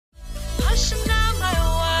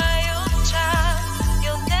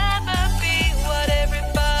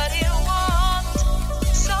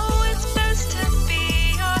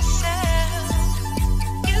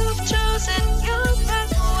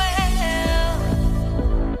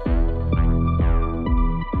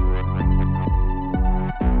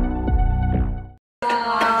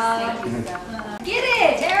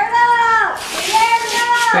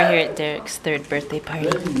We're here at Derek's 3rd birthday party.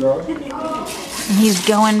 And he's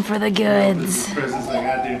going for the goods.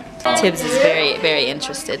 Tibbs is very, very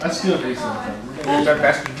interested. That's the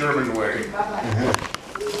German way.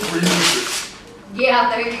 Yeah,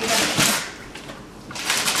 there you go.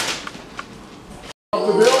 Put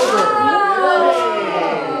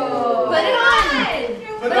it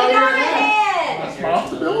on! Put it on your head! That's Mom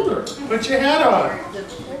the Builder. Put your hat on.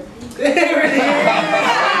 There it is!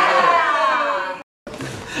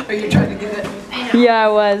 Are you trying to get it? Yeah, I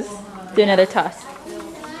was. Do another toss.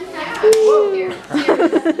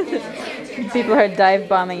 People are dive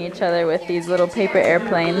bombing each other with these little paper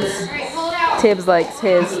airplanes. Tibbs likes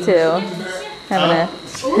his too. Having a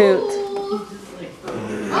hoot.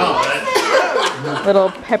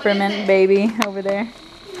 Little peppermint baby over there.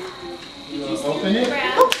 Open it.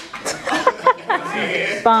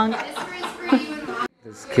 Bonk.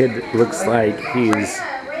 This kid looks like he's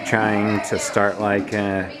trying to start like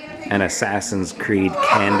an Assassin's Creed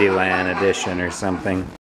Candyland edition or something.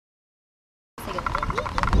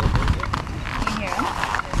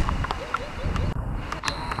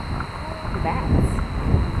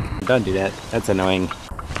 Don't do that. That's annoying.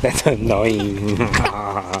 That's annoying.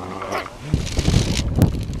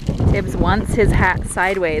 Tibbs wants his hat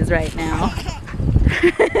sideways right now.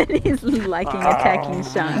 He's liking attacking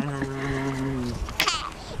Sean.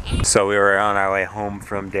 So we were on our way home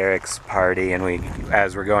from Derek's party, and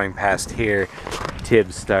as we're going past here,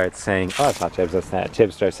 Tibbs starts saying, oh, it's not Tibbs, that's not.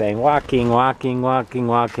 Tibbs starts saying, walking, walking, walking,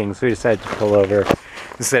 walking. So we decided to pull over.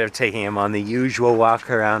 Instead of taking him on the usual walk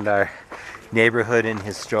around our neighborhood in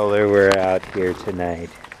his stroller, we're out here tonight.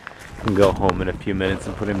 And go home in a few minutes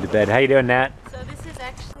and put him to bed. How you doing, Nat? So this is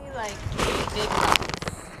actually like big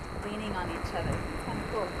rocks leaning on each other. It's kind of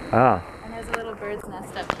cool. Oh. And there's a little bird's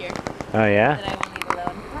nest up here Oh, yeah? that I won't leave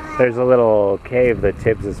alone. There's a little cave that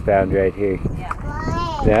Tibbs has found right here. Yeah.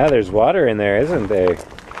 Yeah, there's water in there, isn't there?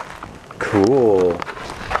 Cool.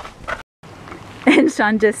 And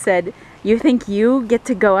Sean just said, you think you get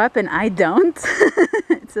to go up and I don't?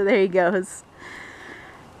 So there he goes.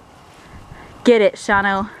 Get it,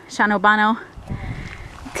 Shano. Shano Bano.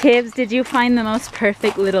 Tibbs, did you find the most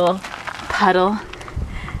perfect little puddle?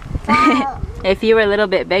 If you were a little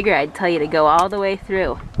bit bigger, I'd tell you to go all the way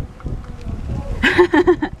through.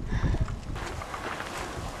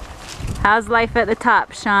 How's life at the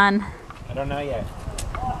top, Sean? I don't know yet.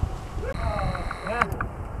 Yeah.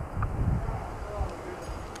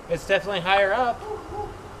 It's definitely higher up.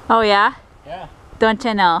 Oh yeah? Yeah. Don't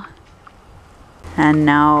you know? And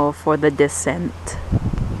now for the descent.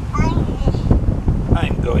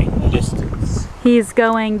 I'm going the distance. He's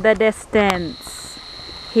going the distance.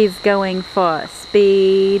 He's going for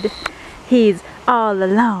speed. He's all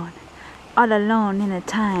alone in a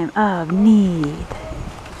time of need.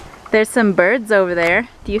 There's some birds over there.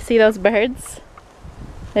 Do you see those birds?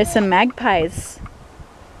 There's some magpies.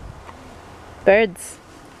 Birds.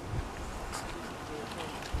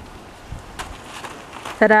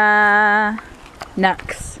 Ta-da!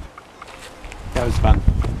 Nucks. That was fun.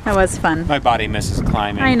 That was fun. My body misses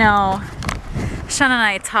climbing. I know. Sean and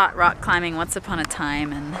I taught rock climbing once upon a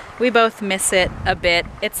time, and we both miss it a bit.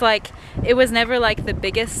 It's like, it was never like the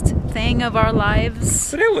biggest thing of our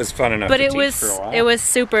lives. But it was fun enough to teach for a while. It was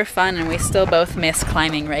super fun, and we still both miss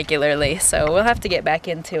climbing regularly, so we'll have to get back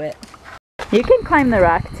into it. You can climb the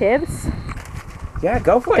rock, Tibbs. Yeah,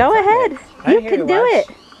 go for it. Go ahead. I'm You here can to do watch. it.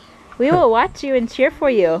 We will watch you and cheer for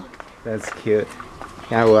you. That's cute.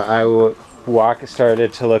 Yeah, well,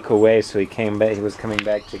 started to look away, so he came back. He was coming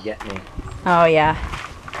back to get me. Oh yeah.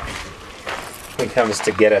 He comes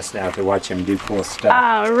to get us now to watch him do cool stuff.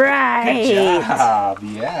 All right. Good job.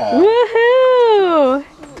 Yeah. Woohoo!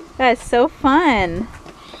 That's so fun.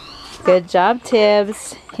 Good job,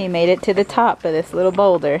 Tibbs. He made it to the top of this little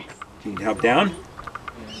boulder. Do you need help down?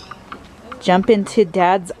 Jump into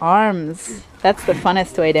Dad's arms. That's the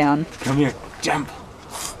funnest way down. Come here. Jump.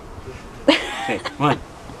 Okay, 1,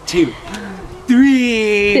 2,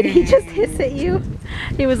 3. Did he just hiss at you?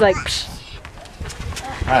 He was like, psh.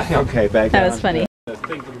 Okay, back That down. was funny. I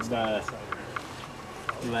think it's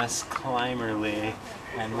less climberly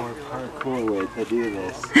and more parkour way to do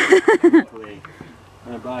this. Hopefully,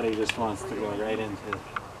 my body just wants to go right into it.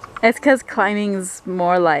 It's because climbing's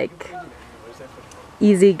more like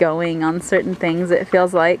easygoing on certain things, it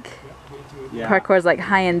feels like. Yeah. Parkour's like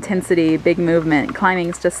high intensity, big movement.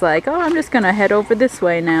 Climbing's just like, oh, I'm just gonna head over this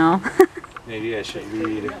way now. Maybe I should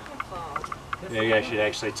read. Maybe I should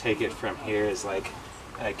actually take it from here as like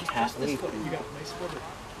a cat leap.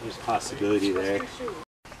 There's a possibility there.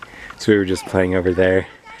 So we were just playing over there,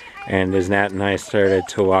 and as Nat and I started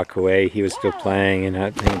to walk away, he was still playing and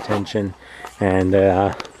not paying attention. And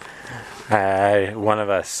one of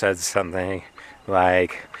us said something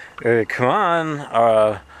like, come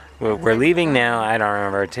on, we're leaving now. I don't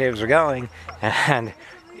remember where Tibbs were going. And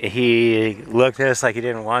he looked at us like he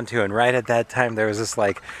didn't want to, and right at that time there was this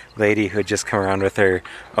like lady who had just come around with her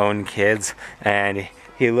own kids, and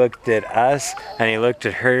he looked at us and he looked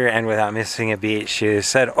at her, and without missing a beat she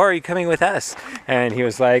said, "Oh, are you coming with us?" And he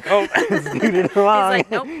was like, "Oh," scooted along. He's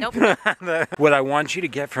like, nope, nope. What I want you to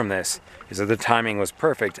get from this is that the timing was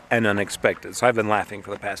perfect and unexpected, so I've been laughing for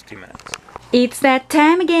the past 2 minutes. It's that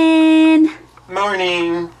time again.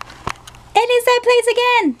 Morning. And it's that place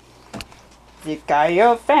again.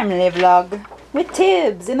 Your family vlog with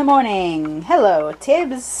Tibbs in the morning. Hello,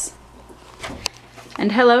 Tibbs.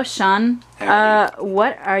 And hello, Sean.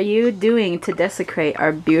 What are you doing to desecrate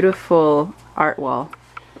our beautiful art wall?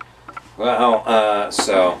 Well,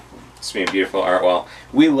 so it's been a beautiful art wall.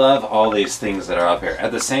 We love all these things that are up here.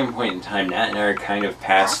 At the same point in time, Nat and I are kind of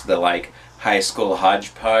past the like high school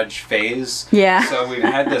hodgepodge phase. Yeah. So we've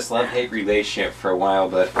had this love-hate relationship for a while,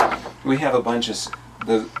 but we have a bunch of...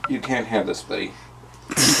 you can't have this, buddy.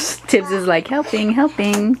 Tibbs is like, helping.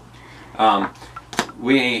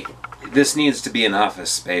 This needs to be an office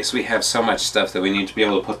space. We have so much stuff that we need to be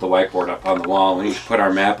able to put the whiteboard up on the wall. We need to put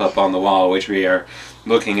our map up on the wall, which we are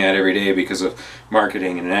looking at every day because of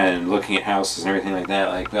marketing and looking at houses and everything like that.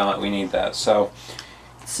 Like, well, we need that. So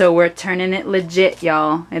we're turning it legit,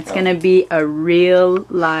 y'all. It's gonna be a real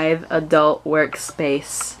live adult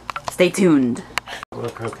workspace. Stay tuned.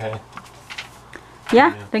 Look okay.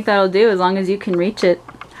 Yeah, I think that'll do as long as you can reach it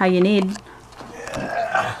how you need.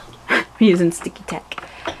 Yeah. We're using sticky tack.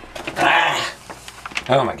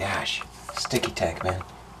 Oh my gosh. Sticky tack, man.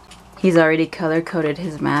 He's already color-coded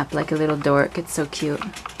his map like a little dork. It's so cute.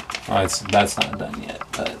 Well, that's not done yet,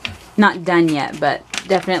 but... Not done yet, but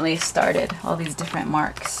definitely started. All these different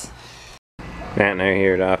marks. Matt and I are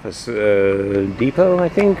here at Office Depot, I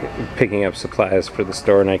think, picking up supplies for the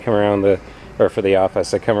store, and I come around for the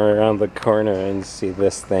office, I come around the corner and see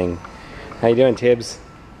this thing. How you doing, Tibbs?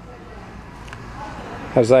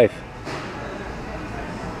 How's life?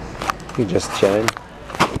 You just chilling?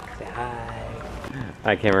 Say hi.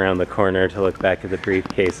 I came around the corner to look back at the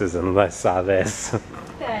briefcases and I saw this.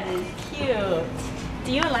 That is cute.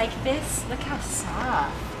 Do you like this? Look how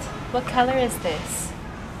soft. What color is this?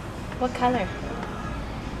 What color?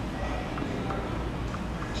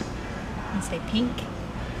 You say pink?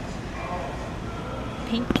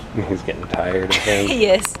 Pink? He's getting tired, I think.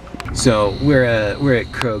 Yes. So we're at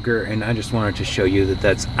Kroger, and I just wanted to show you that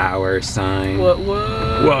that's our sign.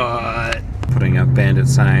 What? Putting up bandit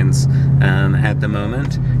signs at the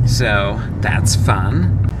moment, so that's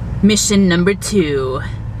fun. Mission number 2.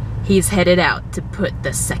 He's headed out to put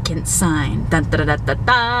the second sign. Dun, da, da, da,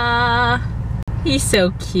 da. He's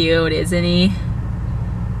so cute, isn't he?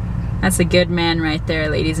 That's a good man right there,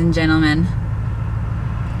 ladies and gentlemen.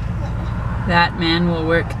 That man will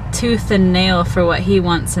work tooth and nail for what he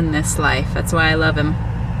wants in this life. That's why I love him.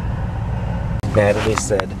 Natalie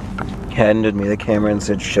handed me the camera and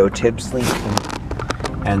said, show Tibbs sleeping.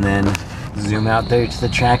 And then zoom out there to the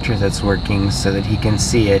tractor that's working so that he can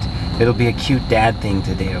see it. It'll be a cute dad thing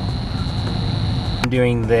to do. I'm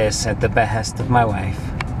doing this at the behest of my wife.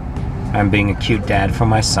 I'm being a cute dad for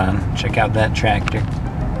my son. Check out that tractor.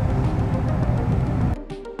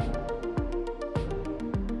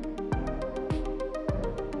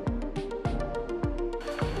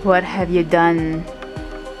 What have you done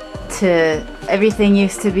to everything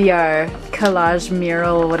used to be our collage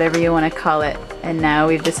mural, whatever you want to call it, and now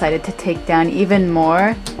we've decided to take down even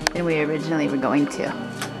more than we originally were going to.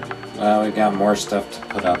 Well, we've got more stuff to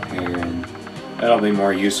put up here, and that'll be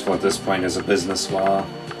more useful at this point as a business wall.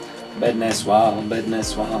 Business wall,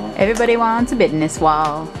 business wall. Everybody wants a business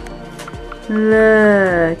wall.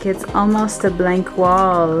 Look, it's almost a blank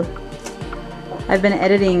wall. I've been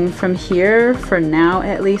editing from here for now,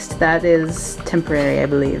 at least. That is temporary, I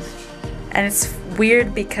believe. And it's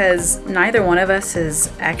weird because neither one of us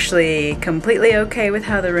is actually completely okay with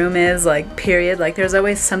how the room is, like, period. Like, there's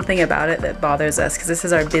always something about it that bothers us because this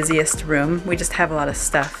is our busiest room. We just have a lot of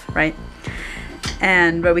stuff, right?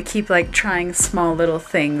 But we keep, like, trying small little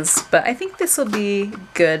things. But I think this will be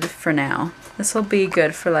good for now. This will be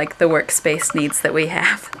good for like the workspace needs that we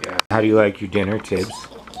have. Yeah. How do you like your dinner, Tibbs?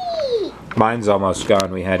 Mine's almost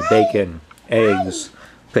gone. We had bacon, eggs,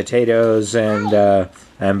 potatoes, and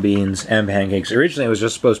beans and pancakes. Originally, it was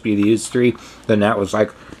just supposed to be these three. Then Nat was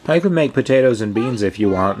like, "I can make potatoes and beans if you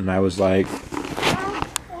want," and I was like,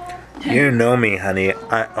 "You know me, honey.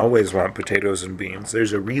 I always want potatoes and beans.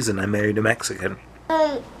 There's a reason I married a Mexican."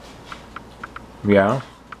 Yeah?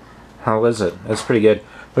 How is it? It's pretty good.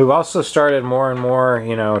 We've also started more and more,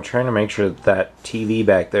 you know, trying to make sure that TV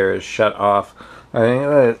back there is shut off. I think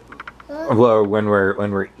that, well, when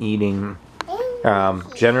we're eating,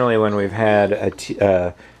 generally when we've had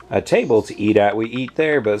a table to eat at, we eat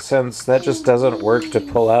there, but since that just doesn't work to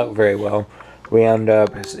pull out very well, we end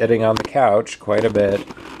up sitting on the couch quite a bit.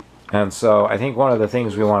 And so I think one of the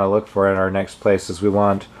things we want to look for in our next place is we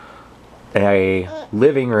want a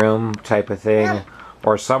living room type of thing,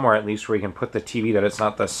 or somewhere at least where we can put the TV that it's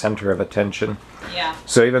not the center of attention. Yeah.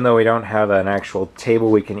 So even though we don't have an actual table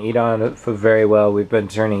we can eat on very well, we've been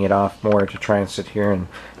turning it off more to try and sit here and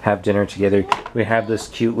have dinner together. We have this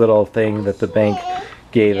cute little thing that the bank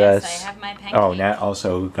gave us. I have my pancake. Oh, Nat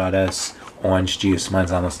also got us orange juice.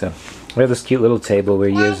 Mine's almost done. We have this cute little table we're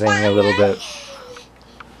using a little bit.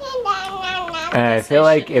 And I feel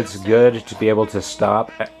like it's good to be able to stop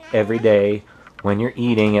every day when you're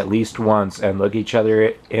eating at least once and look each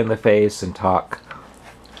other in the face and talk.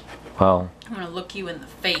 Well, I'm gonna look you in the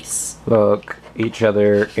face. look each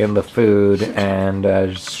other in the food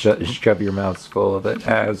and shove your mouths full of it,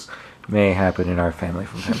 as may happen in our family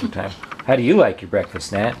from time to time. How do you like your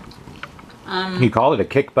breakfast, Nat? You called it a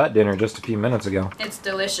kick butt dinner just a few minutes ago. It's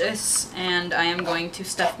delicious, and I am going to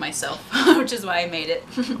stuff myself, which is why I made it.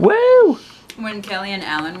 Woo! When Kelly and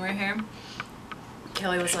Alan were here,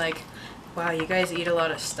 Kelly was like, "Wow, you guys eat a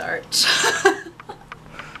lot of starch."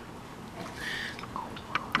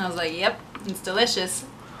 I was like, "Yep, it's delicious."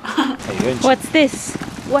 What's this?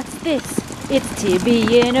 What's this? It's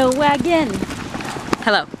TB in a wagon.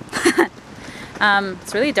 Hello.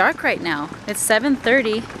 It's really dark right now. It's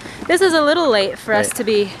 7:30. This is a little late for us to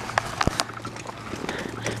be...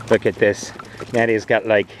 Look at this. Natty's got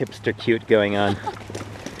like hipster cute going on.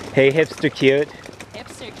 Hey, hipster cute.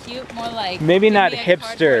 Hipster cute, more like... Maybe give not me a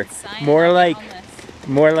hipster, cardboard sign more and like,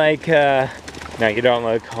 homeless. no, you don't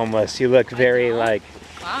look homeless. You look very don't? like,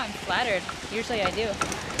 Wow, I'm flattered. Usually I do.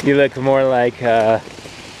 you look more like,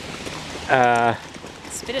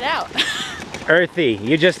 Spit it out. earthy.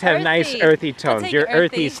 You just have nice earthy I'll tones. take You're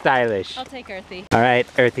earthy earthy. stylish. I'll take earthy. All right,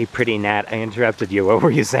 earthy pretty Nat. I interrupted you. What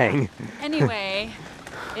were you saying? Anyway,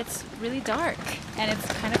 it's really dark and it's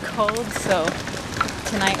kind of cold, so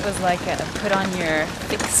tonight was like a put on your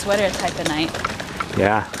thick sweater type of night.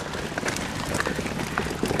 Yeah.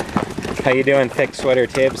 How you doing, thick sweater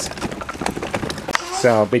Tibbs?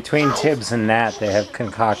 So between Tibbs and Nat, they have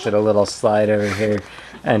concocted a little slide over here,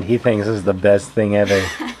 and he thinks this is the best thing ever.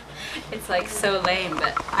 It's like so lame,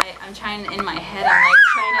 but I'm trying, in my head, I'm like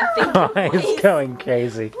trying to think of He's ways. going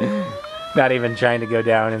crazy. Not even trying to go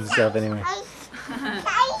down and stuff anyway.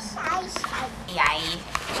 Yay.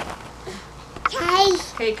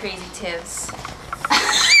 Hey, crazy Tibbs.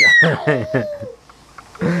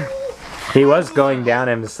 He was going down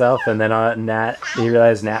himself, and then Nat, he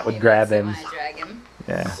realized Nat would grab him. I drag him.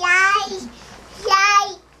 Yeah.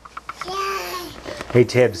 Hey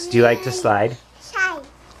Tibbs, do you like to slide?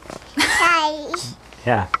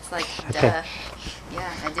 Yeah. It's like, Okay. duh.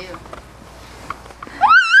 Yeah, I do.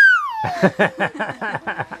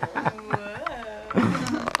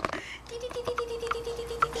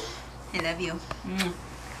 I love you.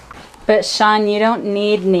 But Sean, you don't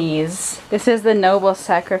need knees. This is the noble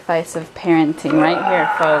sacrifice of parenting right here,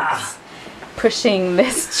 folks. Pushing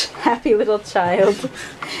this happy little child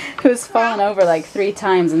who's fallen over like 3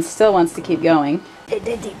 times and still wants to keep going.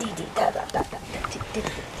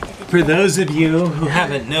 For those of you who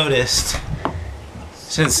haven't noticed,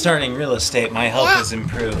 since starting real estate, my health has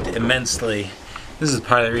improved immensely. This is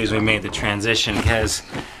part of the reason we made the transition, because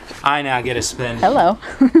I now get to spend Hello.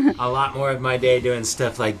 a lot more of my day doing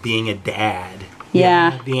stuff like being a dad.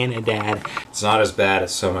 Yeah. Being a dad. It's not as bad,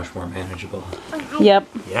 it's so much more manageable. Yep.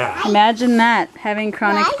 Yeah. Imagine that. Having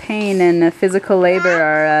chronic pain and physical labor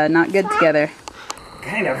are not good together.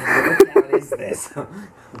 Kind of. What is this?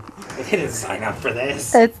 I didn't sign up for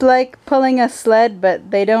this. It's like pulling a sled,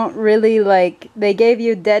 but they don't really like... They gave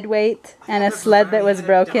you dead weight and a sled that was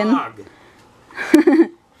broken.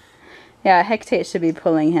 Yeah, Hectate should be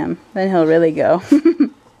pulling him. Then he'll really go.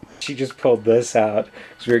 She just pulled this out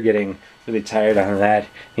because we were getting really tired on that.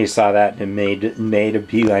 He saw that and made a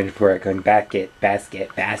beeline for it, going basket,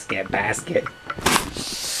 basket, basket, basket.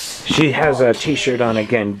 She has a t-shirt on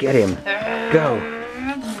again. Get him. Go.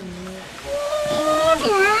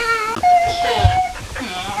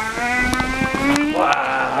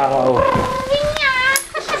 Wow.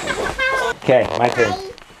 Okay, my turn.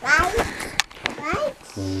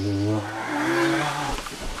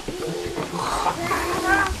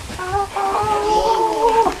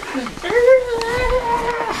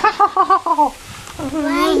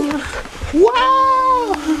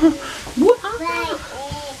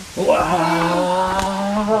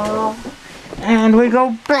 Wow. And we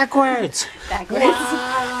go backwards. Backwards.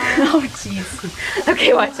 Oh, jeez.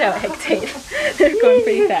 Okay, watch out, Hectate. They're going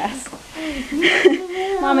pretty fast.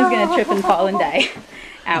 Mama's gonna trip and fall and die.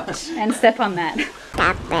 Ouch. And step on that.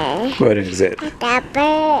 What is it?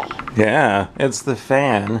 Yeah, it's the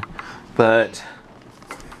fan, but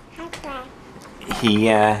he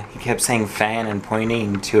kept saying fan and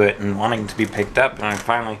pointing to it and wanting to be picked up, and I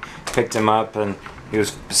finally picked him up, and he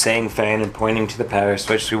was saying fan and pointing to the power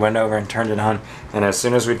switch. So we went over and turned it on, and as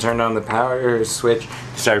soon as we turned on the power switch,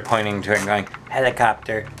 he started pointing to it and going,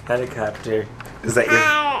 helicopter, helicopter. Is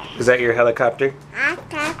that your helicopter?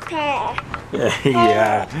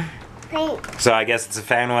 Yeah. So I guess it's a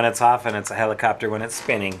fan when it's off and it's a helicopter when it's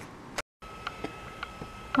spinning.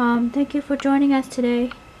 Thank you for joining us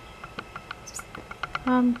today.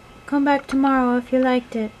 Come back tomorrow if you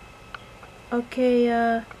liked it.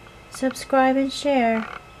 Okay, subscribe and share.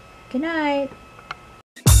 Good night.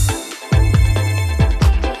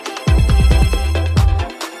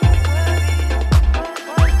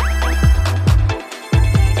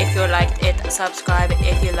 If you liked it, subscribe.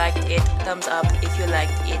 If you liked it, thumbs up. If you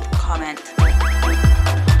liked it, comment.